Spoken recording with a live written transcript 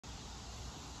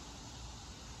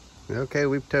Okay,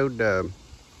 we've towed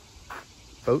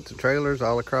boats and trailers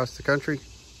all across the country,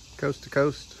 coast to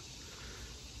coast,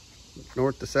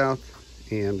 north to south,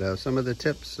 and some of the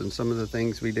tips and some of the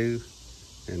things we do.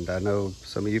 And I know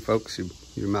some of you folks,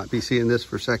 you might be seeing this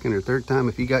for second or third time.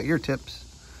 If you got your tips,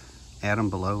 add them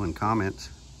below in comments.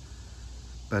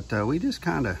 But we just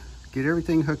kind of get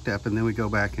everything hooked up, and then we go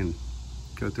back and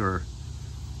go through our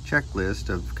checklist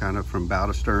of kind of from bow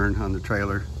to stern on the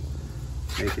trailer,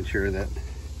 making sure that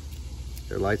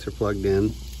their lights are plugged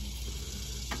in,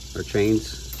 our chains,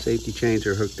 safety chains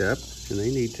are hooked up, and they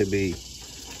need to be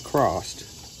crossed.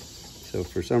 So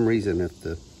for some reason, if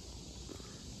the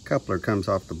coupler comes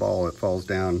off the ball, it falls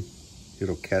down,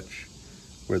 it'll catch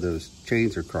where those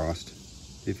chains are crossed.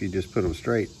 If you just put them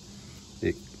straight,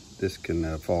 this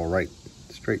can fall right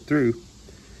straight through,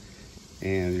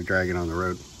 and you're dragging on the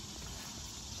road.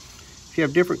 If you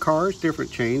have different cars,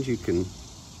 different chains, you can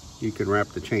wrap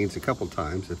the chains a couple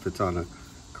times if it's on a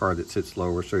car that sits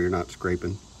lower, so you're not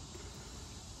scraping.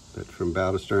 But from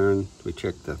bow to stern, we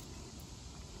check the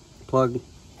plug,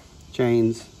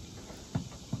 chains,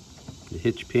 the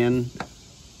hitch pin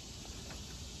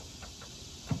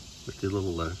with the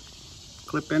little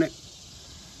clip in it.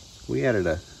 We added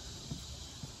a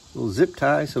little zip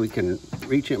tie so we can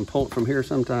reach it and pull it from here.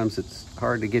 Sometimes it's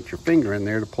hard to get your finger in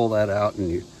there to pull that out, and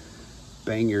you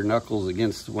bang your knuckles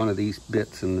against one of these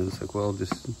bits, and it's like, well,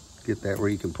 just get that where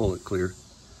you can pull it clear.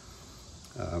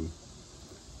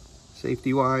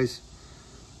 Safety wise,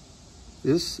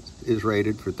 this is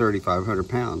rated for 3,500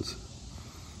 pounds.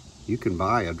 You can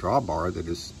buy a drawbar that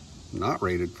is not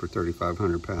rated for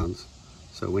 3,500 pounds.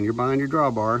 So when you're buying your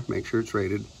drawbar, make sure it's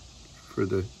rated for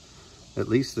at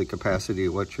least the capacity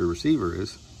of what your receiver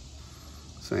is.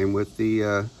 Same with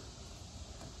the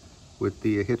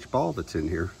hitch ball that's in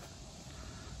here,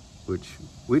 which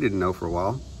we didn't know for a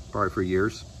while, probably for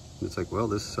years. It's like, well,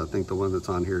 this, I think the one that's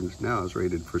on here now is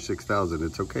rated for 6,000.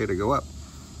 It's okay to go up,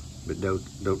 but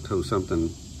don't tow something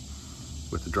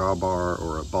with a drawbar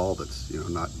or a ball that's, you know,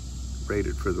 not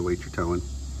rated for the weight you're towing.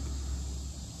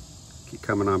 Keep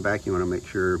coming on back. You want to make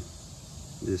sure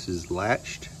this is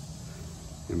latched,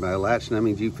 and by latched, that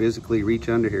means you physically reach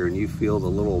under here and you feel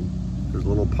there's a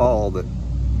little pawl that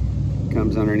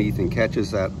comes underneath and catches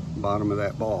that bottom of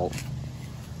that ball,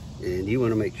 and you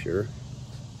want to make sure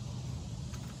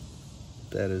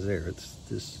that is there. It's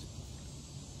this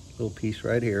little piece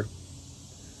right here,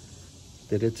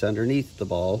 that it's underneath the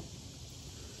ball.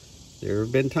 There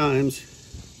have been times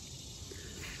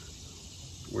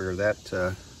where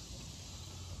that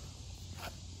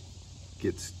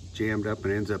gets jammed up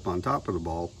and ends up on top of the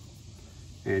ball,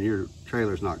 and your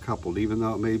trailer's not coupled, even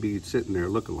though it may be sitting there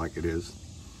looking like it is.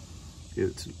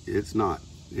 It's not.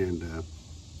 And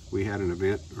we had an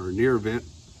event, or a near event.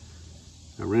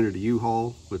 I rented a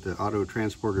U-Haul with the auto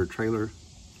transporter trailer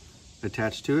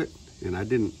attached to it, and I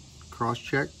didn't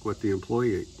cross-check what the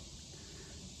employee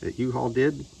at U-Haul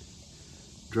did.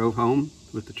 Drove home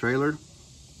with the trailer,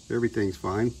 everything's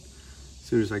fine. As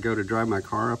soon as I go to drive my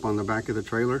car up on the back of the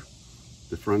trailer,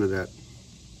 the front of that,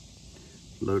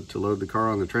 to load the car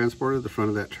on the transporter, the front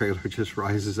of that trailer just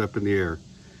rises up in the air.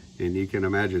 And you can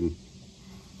imagine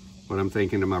what I'm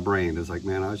thinking in my brain. It's like,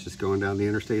 man, I was just going down the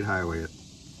interstate highway at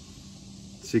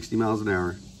 60 miles an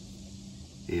hour,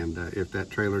 and if that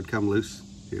trailer had come loose,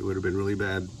 it would have been really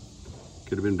bad.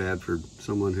 Could have been bad for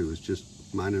someone who was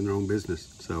just minding their own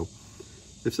business. So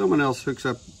if someone else hooks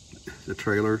up the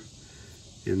trailer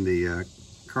in the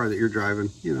car that you're driving,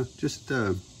 you know, just give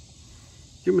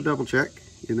them a double check,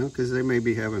 you know, because they may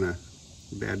be having a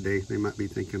bad day. They might be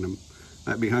thinking,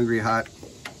 might be hungry, hot,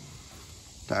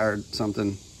 tired,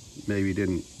 something. Maybe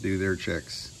didn't do their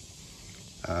checks.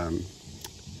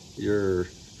 Your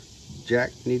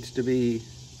jack needs to be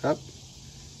up.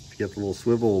 You get the little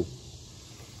swivel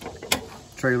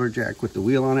trailer jack with the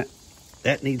wheel on it,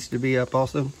 that needs to be up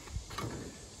also.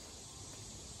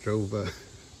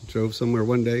 Drove somewhere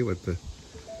one day with the,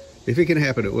 if it can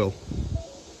happen, it will.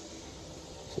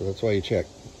 So that's why you check.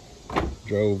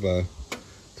 Drove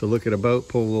to look at a boat,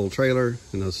 pull a little trailer,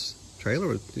 and this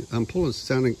trailer I'm pulling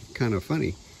sounding kind of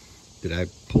funny. Did I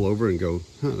pull over and go,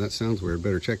 huh, that sounds weird,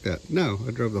 better check that? No, I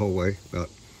drove the whole way, about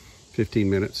 15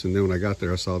 minutes, and then when I got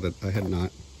there, I saw that I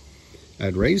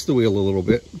had raised the wheel a little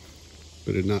bit,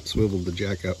 but had not swiveled the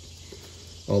jack up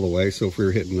all the way. So if we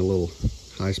were hitting a little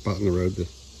high spot in the road,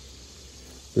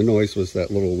 the noise was that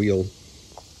little wheel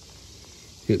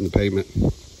hitting the pavement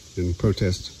in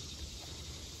protest.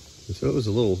 And so it was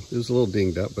a little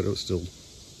dinged up, but it was still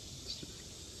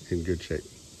in good shape.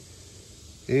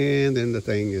 And then the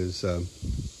thing is,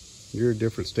 your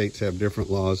different states have different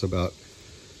laws about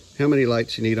how many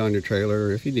lights you need on your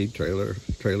trailer, if you need trailer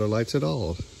lights at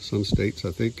all. Some states,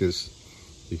 I think, is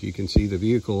if you can see the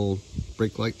vehicle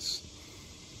brake lights,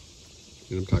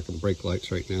 and I'm talking brake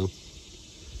lights right now,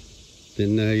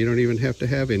 then you don't even have to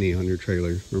have any on your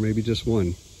trailer, or maybe just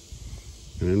one.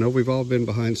 And I know we've all been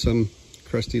behind some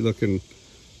crusty looking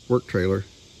work trailer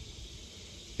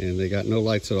and they got no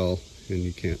lights at all, and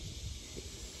you can't.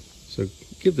 So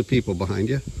give the people behind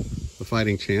you a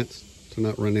fighting chance to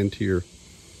not run into your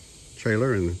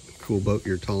trailer and the cool boat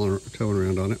you're towing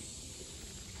around on it.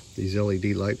 These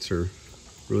LED lights are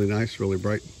really nice, really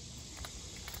bright,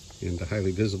 and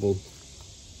highly visible.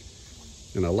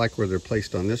 And I like where they're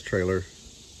placed on this trailer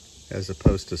as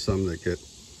opposed to some that get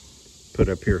put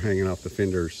up here hanging off the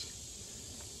fenders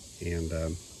and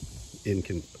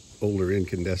older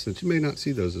incandescents. You may not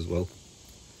see those as well.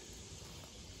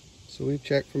 So we've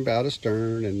checked from bow to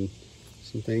stern, and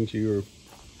some things you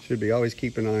should be always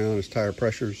keep an eye on is tire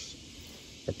pressures,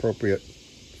 appropriate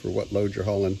for what load you're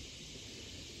hauling,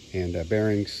 and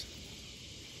bearings.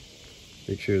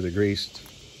 Make sure they're greased.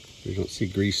 You don't see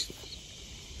grease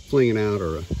flinging out,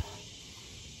 or a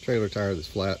trailer tire that's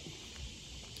flat,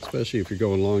 especially if you're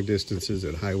going long distances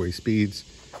at highway speeds,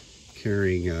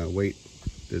 carrying weight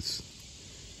that's,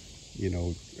 you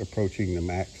know, approaching the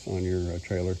max on your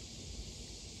trailer.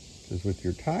 Because with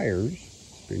your tires,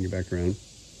 spin you back around,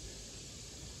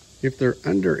 if they're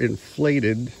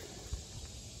underinflated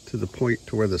to the point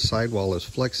to where the sidewall is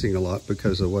flexing a lot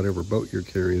because of whatever boat you're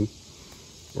carrying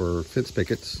or fence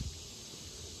pickets,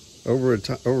 over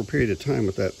a period of time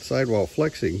with that sidewall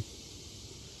flexing,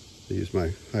 I use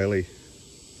my highly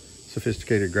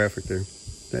sophisticated graphic there,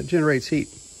 that generates heat.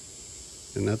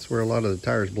 And that's where a lot of the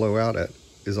tires blow out at,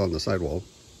 is on the sidewall.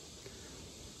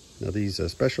 Now these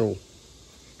special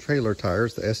trailer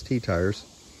tires, the ST tires,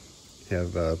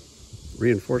 have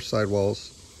reinforced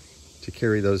sidewalls to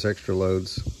carry those extra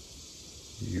loads.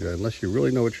 Unless you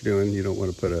really know what you're doing, you don't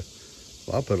want to put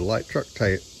I'll put a light truck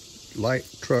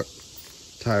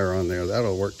tire on there.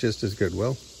 That'll work just as good.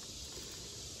 Well,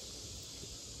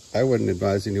 I wouldn't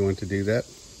advise anyone to do that,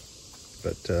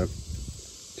 but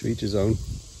to each his own.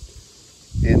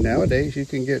 And nowadays you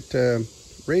can get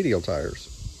radial tires.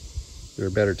 They're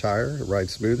a better tire, it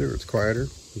rides smoother, it's quieter,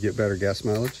 you get better gas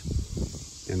mileage.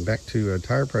 And back to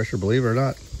tire pressure, believe it or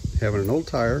not, having an old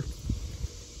tire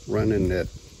running at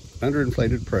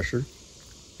underinflated pressure,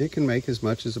 it can make as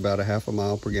much as about a half a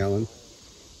mile per gallon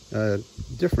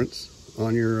difference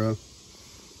on your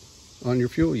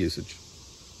fuel usage.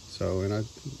 So, and I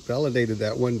validated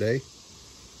that one day,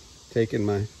 taking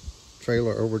my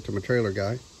trailer over to my trailer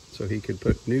guy so he could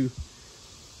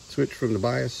switch from the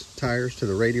bias tires to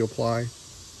the radial ply.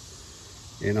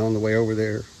 And on the way over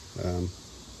there, I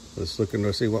was looking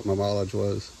to see what my mileage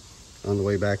was. On the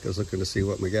way back, I was looking to see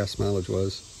what my gas mileage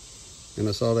was. And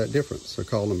I saw that difference. So I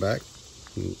called him back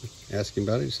and asked him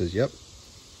about it. He says, yep,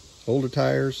 older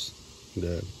tires,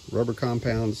 the rubber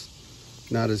compounds,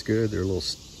 not as good. The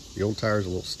old tires are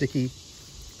a little sticky.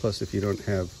 Plus, if you don't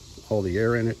have all the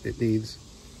air in it needs,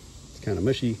 it's kind of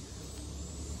mushy.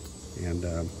 And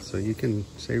so you can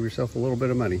save yourself a little bit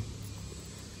of money.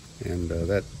 And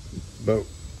that boat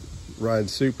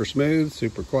rides super smooth,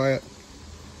 super quiet.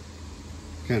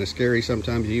 Kind of scary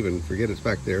sometimes, you even forget it's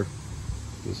back there.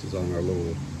 This is on our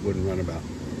little wooden runabout.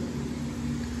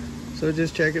 So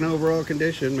just checking overall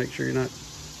condition, make sure you're not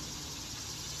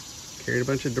carrying a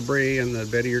bunch of debris in the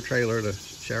bed of your trailer to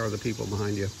shower the people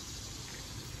behind you.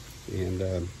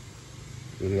 And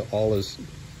when all is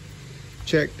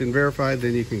checked and verified,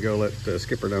 then you can go let the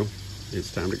skipper know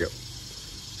it's time to go.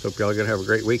 Hope y'all are gonna have a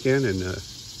great weekend, and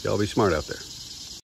y'all be smart out there.